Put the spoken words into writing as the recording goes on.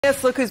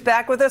Yes, look who's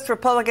back with us,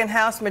 Republican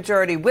House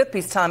Majority Whip.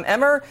 He's Tom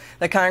Emmer.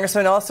 The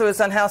congressman also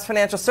is on House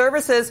Financial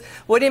Services.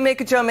 What do you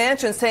make of Joe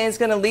Manchin saying he's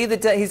going to leave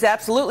he's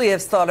absolutely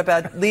has thought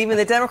about leaving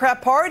the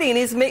Democrat Party,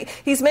 and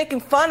he's making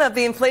fun of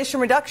the Inflation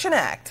Reduction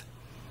Act?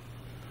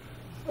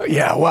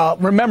 Yeah, well,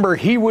 remember,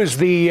 he was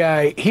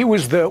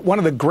one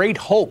of the great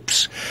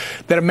hopes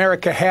that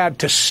America had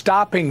to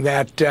stopping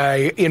that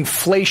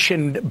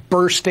inflation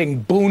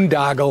bursting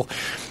boondoggle.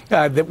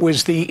 That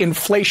was the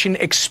Inflation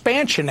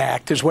Expansion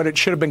Act is what it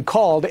should have been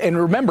called. And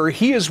remember,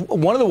 he is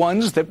one of the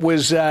ones that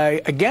was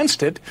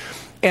against it.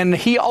 And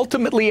he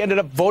ultimately ended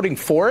up voting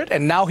for it.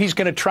 And now he's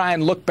going to try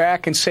and look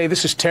back and say,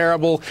 this is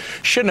terrible,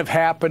 shouldn't have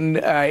happened.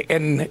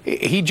 And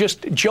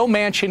Joe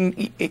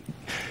Manchin,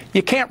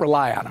 you can't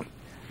rely on him.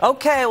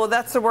 Okay, well,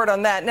 that's the word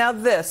on that. Now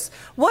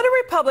what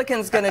are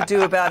Republicans going to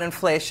do about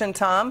inflation,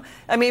 Tom?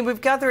 I mean, we've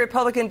got the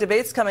Republican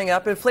debates coming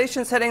up.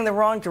 Inflation's heading in the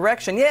wrong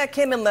direction. Yeah, it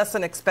came in less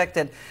than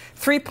expected,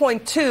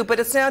 3.2, but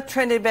it's now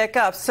trending back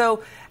up.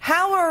 So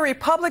how are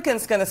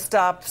Republicans going to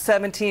stop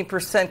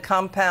 17%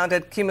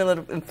 compounded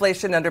cumulative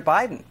inflation under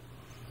Biden?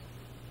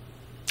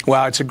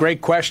 Well, it's a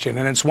great question,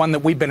 and it's one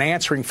that we've been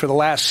answering for the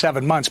last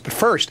 7 months. But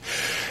first,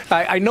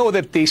 I know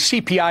that the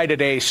CPI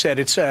today said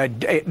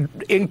it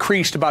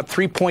increased about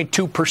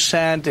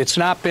 3.2%. It's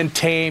not been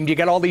tamed. You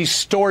got all these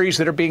stories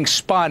that are being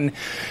spun.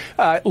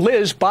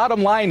 Liz,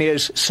 bottom line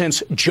is,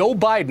 since Joe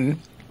Biden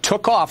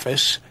took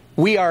office,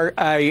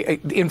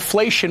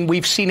 inflation,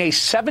 we've seen a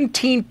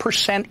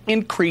 17%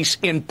 increase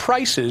in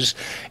prices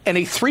and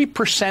a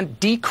 3%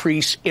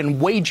 decrease in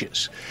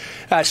wages.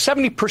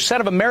 70%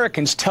 of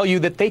Americans tell you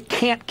that they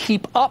can't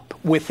keep up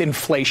with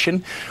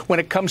inflation when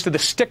it comes to the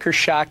sticker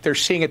shock they're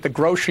seeing at the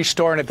grocery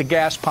store and at the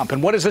gas pump.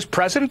 And what is this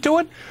president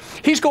doing?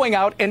 He's going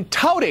out and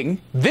touting,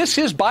 this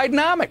is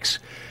Bidenomics.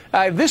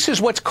 This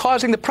is what's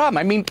causing the problem.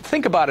 I mean,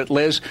 think about it,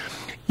 Liz.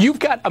 You've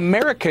got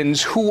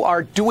Americans who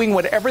are doing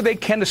whatever they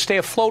can to stay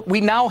afloat. We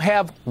now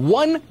have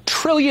 $1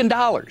 trillion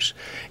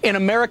in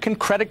American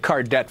credit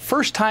card debt.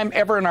 First time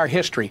ever in our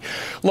history.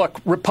 Look,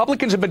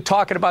 Republicans have been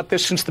talking about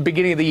this since the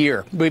beginning of the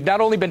year. We've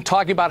not only been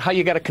talking about how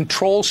you got to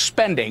control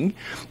spending,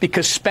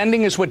 because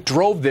spending is what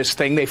drove this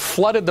thing. They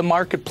flooded the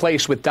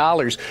marketplace with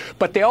dollars,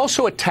 but they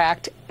also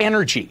attacked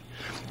energy.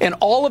 And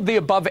all of the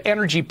above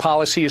energy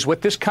policy is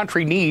what this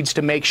country needs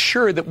to make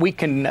sure that we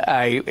can,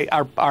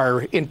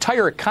 our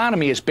entire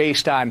economy is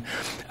based on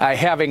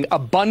having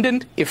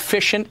abundant,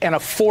 efficient, and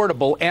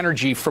affordable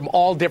energy from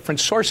all different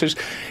sources.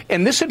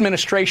 And this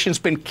administration's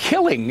been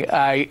killing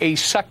a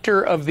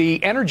sector of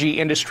the energy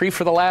industry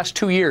for the last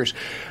 2 years.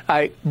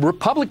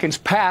 Republicans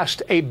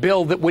passed a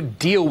bill that would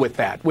deal with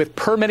that, with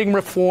permitting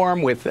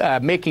reform, with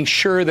making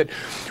sure that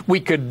we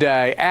could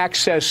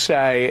access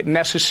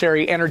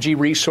necessary energy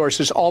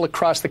resources all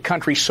across the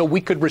country so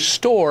we could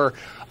restore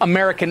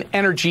American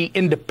energy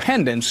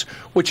independence,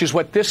 which is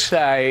what this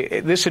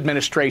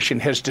administration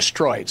has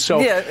destroyed.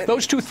 So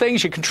those two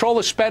things, you control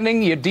the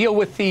spending, you deal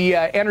with the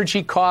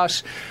energy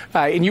costs,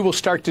 and you will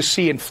start to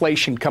see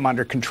inflation come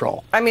under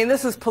control. I mean,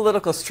 this is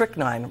political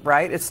strychnine,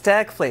 right? It's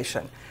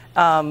stagflation.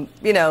 I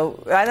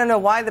don't know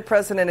why the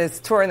president is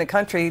touring the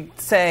country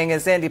saying,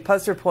 as Andy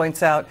Puzder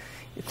points out,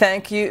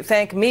 thank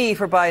me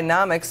for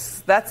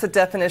Bidenomics. That's the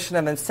definition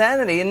of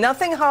insanity. And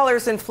nothing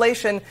hollers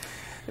inflation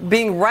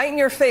being right in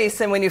your face,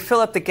 and when you fill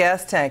up the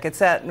gas tank,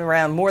 it's at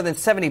around more than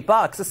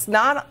 $70. It's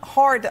not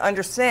hard to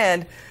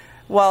understand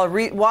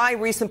why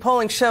recent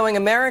polling showing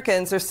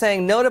Americans are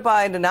saying no to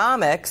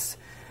Bidenomics,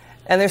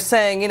 and they're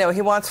saying,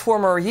 he wants 4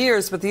 more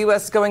years, but the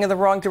U.S. is going in the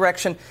wrong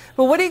direction.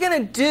 But what are you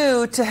going to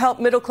do to help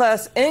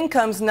middle-class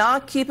incomes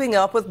not keeping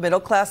up with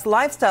middle-class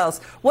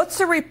lifestyles? What's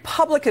the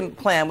Republican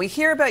plan? We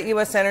hear about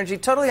U.S. energy,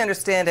 totally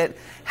understand it.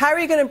 How are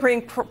you going to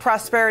bring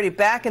prosperity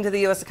back into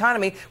the U.S.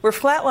 economy? We're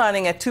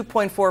flatlining at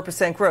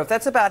 2.4% growth.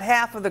 That's about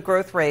half of the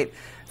growth rate,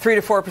 3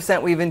 to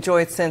 4% we've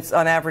enjoyed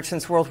on average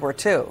since World War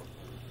II.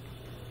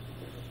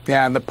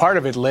 Yeah, and the part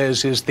of it,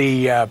 Liz, is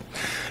the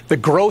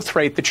growth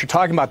rate that you're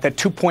talking about, that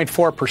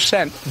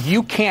 2.4%.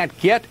 You can't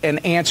get an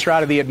answer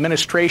out of the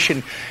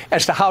administration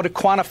as to how to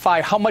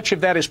quantify how much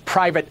of that is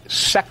private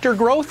sector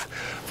growth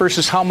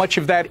versus how much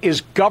of that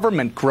is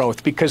government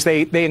growth, because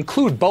they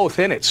include both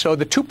in it. So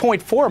the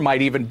 2.4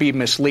 might even be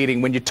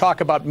misleading when you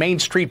talk about Main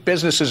Street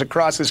businesses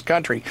across this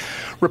country.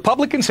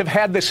 Republicans have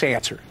had this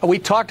answer. We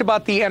talked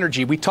about the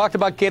energy. We talked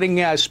about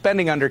getting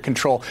spending under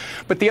control.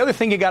 But the other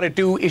thing you got to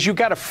do is you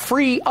got to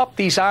free up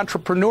these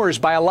entrepreneurs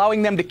by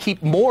allowing them to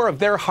keep more of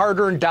their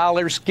hard-earned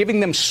dollars, giving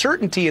them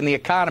certainty in the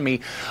economy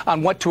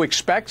on what to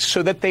expect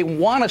so that they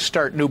want to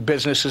start new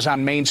businesses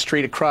on Main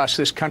Street across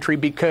this country,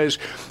 because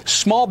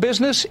small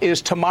business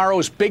is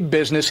tomorrow's big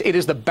business. It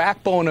is the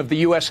backbone of the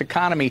U.S.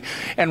 economy.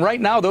 And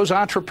right now, those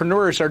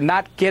entrepreneurs are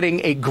not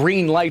getting a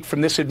green light from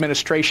this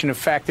administration. In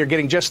fact, they're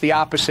getting just the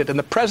opposite. And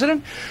the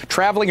president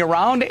traveling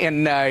around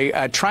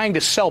and trying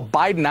to sell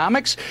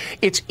Bidenomics,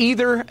 it's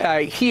either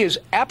he is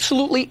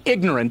absolutely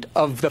ignorant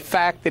of the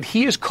fact that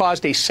he has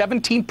caused a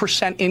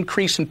 17%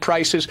 increase in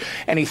prices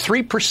and a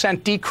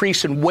 3%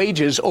 decrease in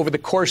wages over the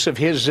course of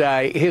his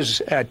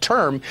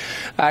term,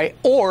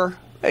 or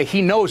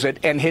he knows it,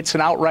 and it's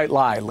an outright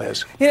lie,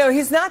 Liz. You know,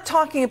 he's not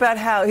talking about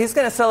how he's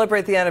going to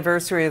celebrate the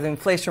anniversary of the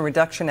Inflation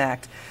Reduction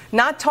Act,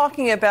 not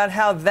talking about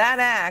how that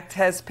act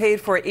has paid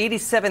for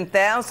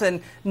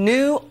 87,000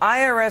 new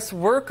IRS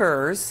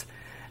workers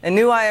and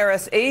new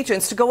IRS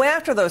agents to go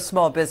after those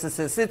small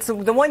businesses. It's the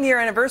 1-year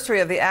anniversary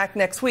of the act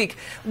next week.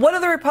 What are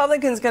the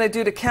Republicans going to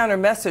do to counter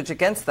message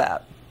against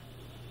that,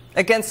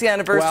 against the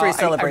anniversary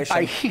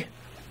celebration?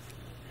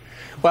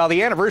 Well,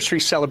 the anniversary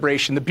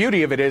celebration, the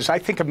beauty of it is I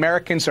think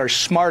Americans are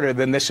smarter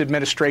than this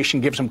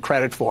administration gives them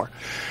credit for.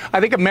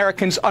 I think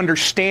Americans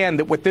understand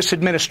that what this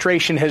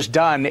administration has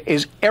done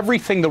is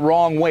everything the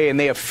wrong way, and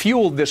they have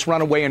fueled this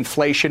runaway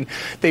inflation.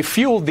 They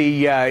fueled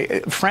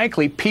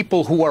frankly,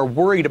 people who are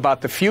worried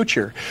about the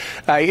future.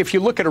 If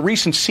you look at a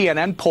recent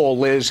CNN poll,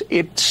 Liz,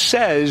 it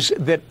says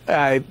that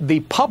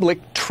the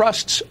public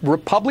trusts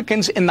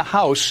Republicans in the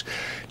House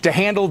to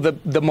handle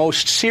the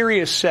most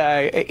serious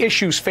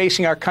issues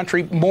facing our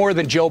country more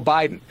than Joe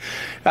Biden.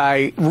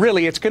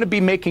 Really, it's going to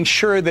be making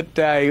sure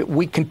that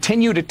we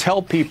continue to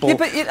tell people. Yeah,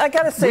 but I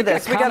got to say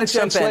this. We got to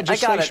jump in. I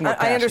got it.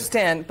 I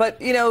understand.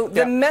 But, you know,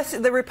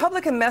 the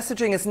Republican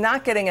messaging is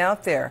not getting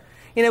out there.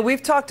 You know,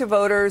 we've talked to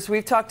voters,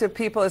 we've talked to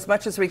people as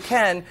much as we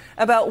can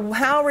about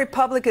how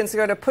Republicans are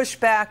going to push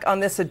back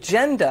on this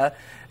agenda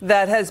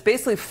that has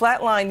basically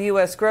flatlined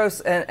U.S.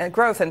 growth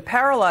and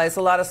paralyzed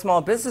a lot of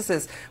small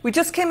businesses. We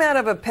just came out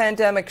of a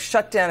pandemic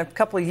shutdown a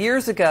couple of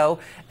years ago,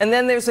 and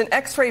then there's an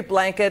X-ray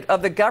blanket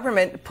of the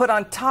government put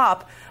on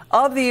top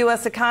of the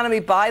U.S.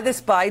 economy by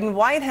this Biden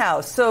White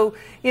House. So,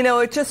 you know,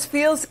 it just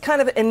feels kind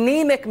of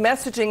anemic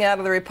messaging out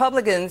of the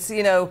Republicans.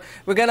 You know,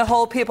 we're going to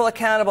hold people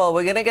accountable.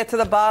 We're going to get to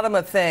the bottom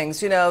of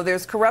things. You know,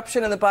 there's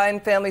corruption in the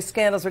Biden family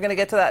scandals. We're going to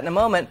get to that in a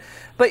moment.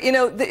 But, you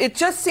know, it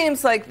just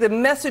seems like the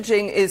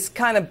messaging is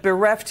kind of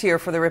bereft here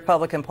for the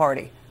Republican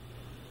Party.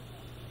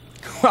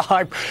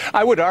 Well,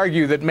 I would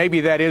argue that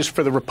maybe that is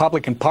for the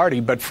Republican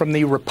Party, but from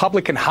the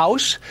Republican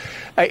House,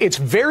 it's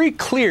very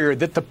clear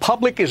that the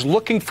public is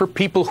looking for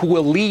people who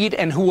will lead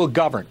and who will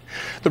govern.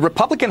 The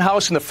Republican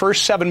House in the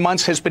first 7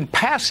 months has been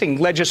passing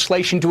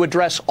legislation to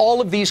address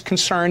all of these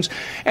concerns,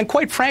 and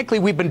quite frankly,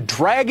 we've been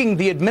dragging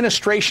the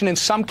administration in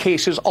some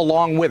cases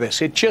along with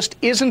us. It just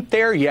isn't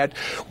there yet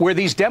where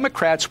these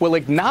Democrats will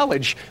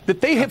acknowledge that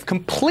they have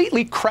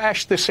completely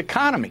crashed this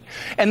economy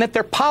and that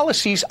their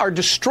policies are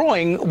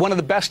destroying one of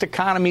the best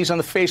economies on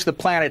the face of the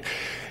planet.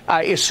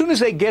 As soon as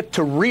they get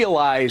to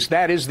realize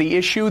that is the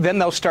issue, then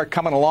they'll start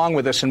coming along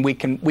with us and we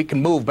can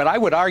move. But I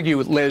would argue,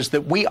 Liz,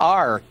 that we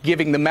are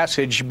giving the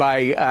message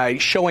by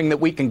showing that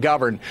we can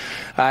govern.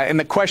 And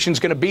the question's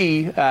going to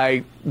be,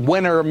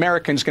 when are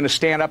Americans going to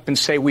stand up and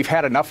say we've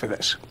had enough of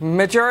this?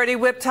 Majority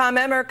Whip Tom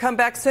Emmer, come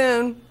back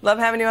soon. Love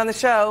having you on the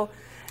show.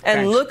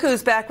 And Thanks. Look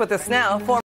who's back with us now.